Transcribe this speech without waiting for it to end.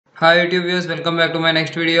Hi YouTube viewers, welcome back to my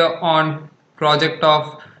next video on project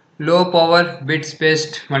of low power bits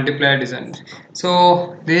based multiplier design.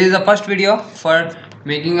 So this is the first video for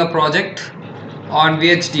making a project on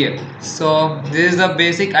VHDL. So this is the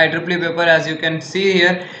basic IEEE paper. As you can see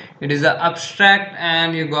here, it is the abstract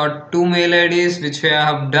and you got two mail IDs which we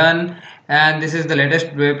have done, and this is the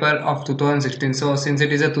latest paper of 2016. So since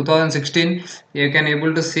it is a 2016, you can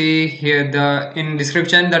able to see here the in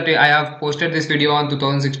description that I have posted this video on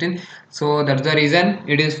 2016. So that's the reason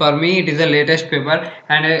it is for me. It is the latest paper,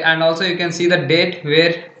 and also you can see the date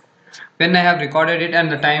when I have recorded it,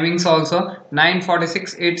 and the timings also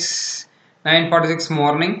 9:46. It's 9:46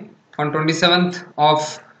 morning on 27th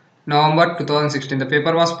of November 2016. The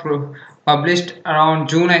paper was published around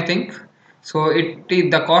June, I think. So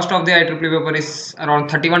the cost of the IEEE paper is around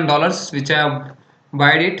 $31, which I have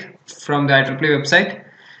bought it from the IEEE website.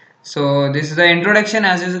 So this is the introduction.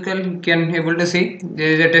 As you can able to see, there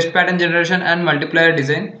is a test pattern generation and multiplier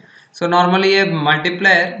design. So normally a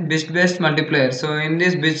multiplier, BIST based multiplier. So in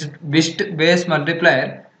this BIST based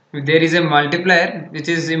multiplier, there is a multiplier which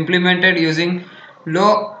is implemented using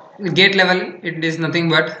low gate level. It is nothing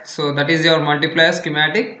but, so that is your multiplier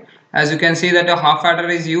schematic. As you can see that a half adder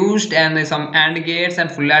is used, and some AND gates and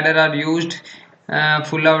full adder are used.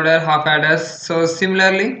 Full adder, half adders. So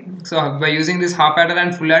similarly, so by using this half adder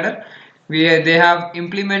and full adder, they have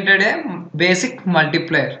implemented a basic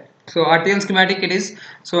multiplier. So RTL schematic it is.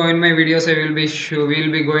 So in my videos I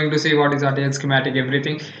will be going to see what is RTL schematic,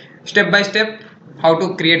 everything step by step, how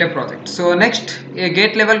to create a project. So next, a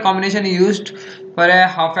gate level combination is used for a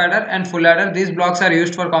half adder and full adder. These blocks are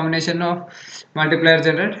used for combination of multiplier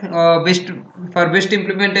generator. For BIST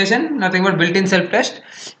implementation, nothing but built-in self-test.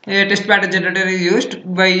 A test pattern generator is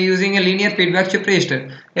used by using a linear feedback shift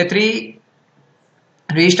register. A 3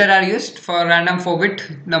 register are used for random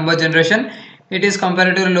 4-bit number generation. It is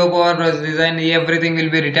comparatively low power design. Everything will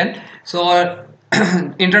be written. So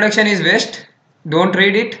introduction is waste. Don't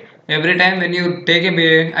read it every time when you take a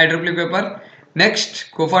IEEE paper.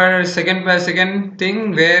 Next, go for second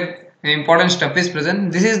thing where important stuff is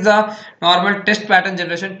present. This is the normal test pattern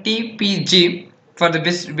generation, TPG, for the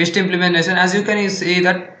BIST implementation. As you can see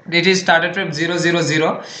that it is started from 0 0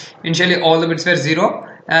 0. Initially all the bits were 0,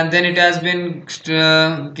 and then it has been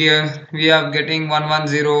we are getting 1 1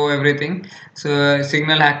 0 everything. So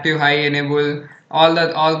signal active, high, enable,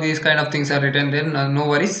 all these kind of things are written there. No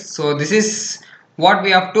worries. So this is what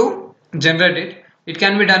we have to generate it. It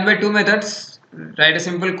can be done by two methods. Write a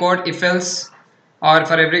simple code if else, or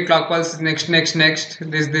for every clock pulse next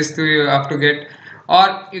this two you have to get,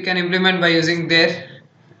 or you can implement by using there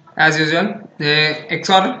as usual the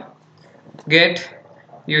XOR gate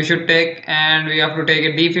you should take, and we have to take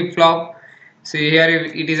a D flip flop. See here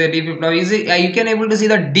it is a D flip flop. You can able to see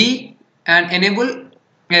the D and enable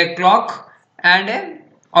a clock and a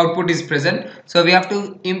output is present. So we have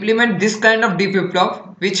to implement this kind of D flip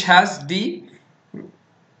flop which has D,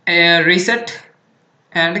 reset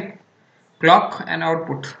and clock and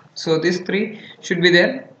output. So these three should be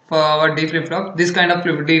there for our D flip flop. This kind of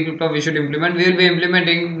D flip flop we should implement. We will be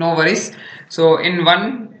implementing, no worries. So in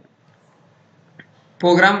one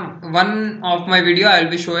program, one of my video, I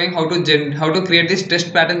will be showing how to create this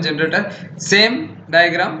test pattern generator. Same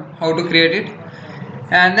diagram, how to create it.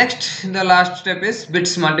 And next, the last step is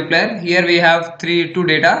bits multiplier. Here we have two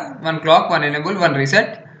data, one clock, one enable, one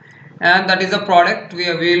reset, and that is the product we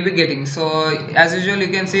will be getting. So as usual, you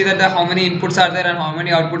can see that how many inputs are there and how many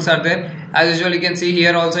outputs are there. As usual, you can see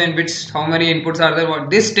here also in bits how many inputs are there.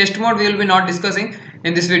 This test mode we will be not discussing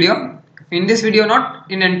in this video. In this video, not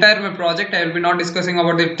in entire project, I will be not discussing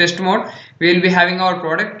about the test mode. We will be having our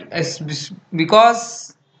product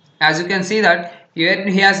because as you can see that here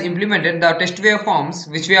he has implemented the test waveforms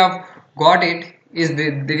which we have got. It is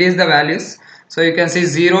the values. So you can see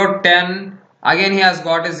 0, 10. Again he has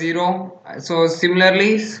got a 0. So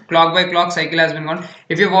similarly clock by clock cycle has been gone.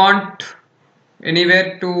 If you want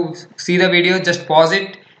anywhere to see the video, just pause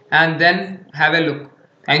it and then have a look.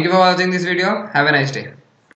 Thank you for watching this video. Have a nice day.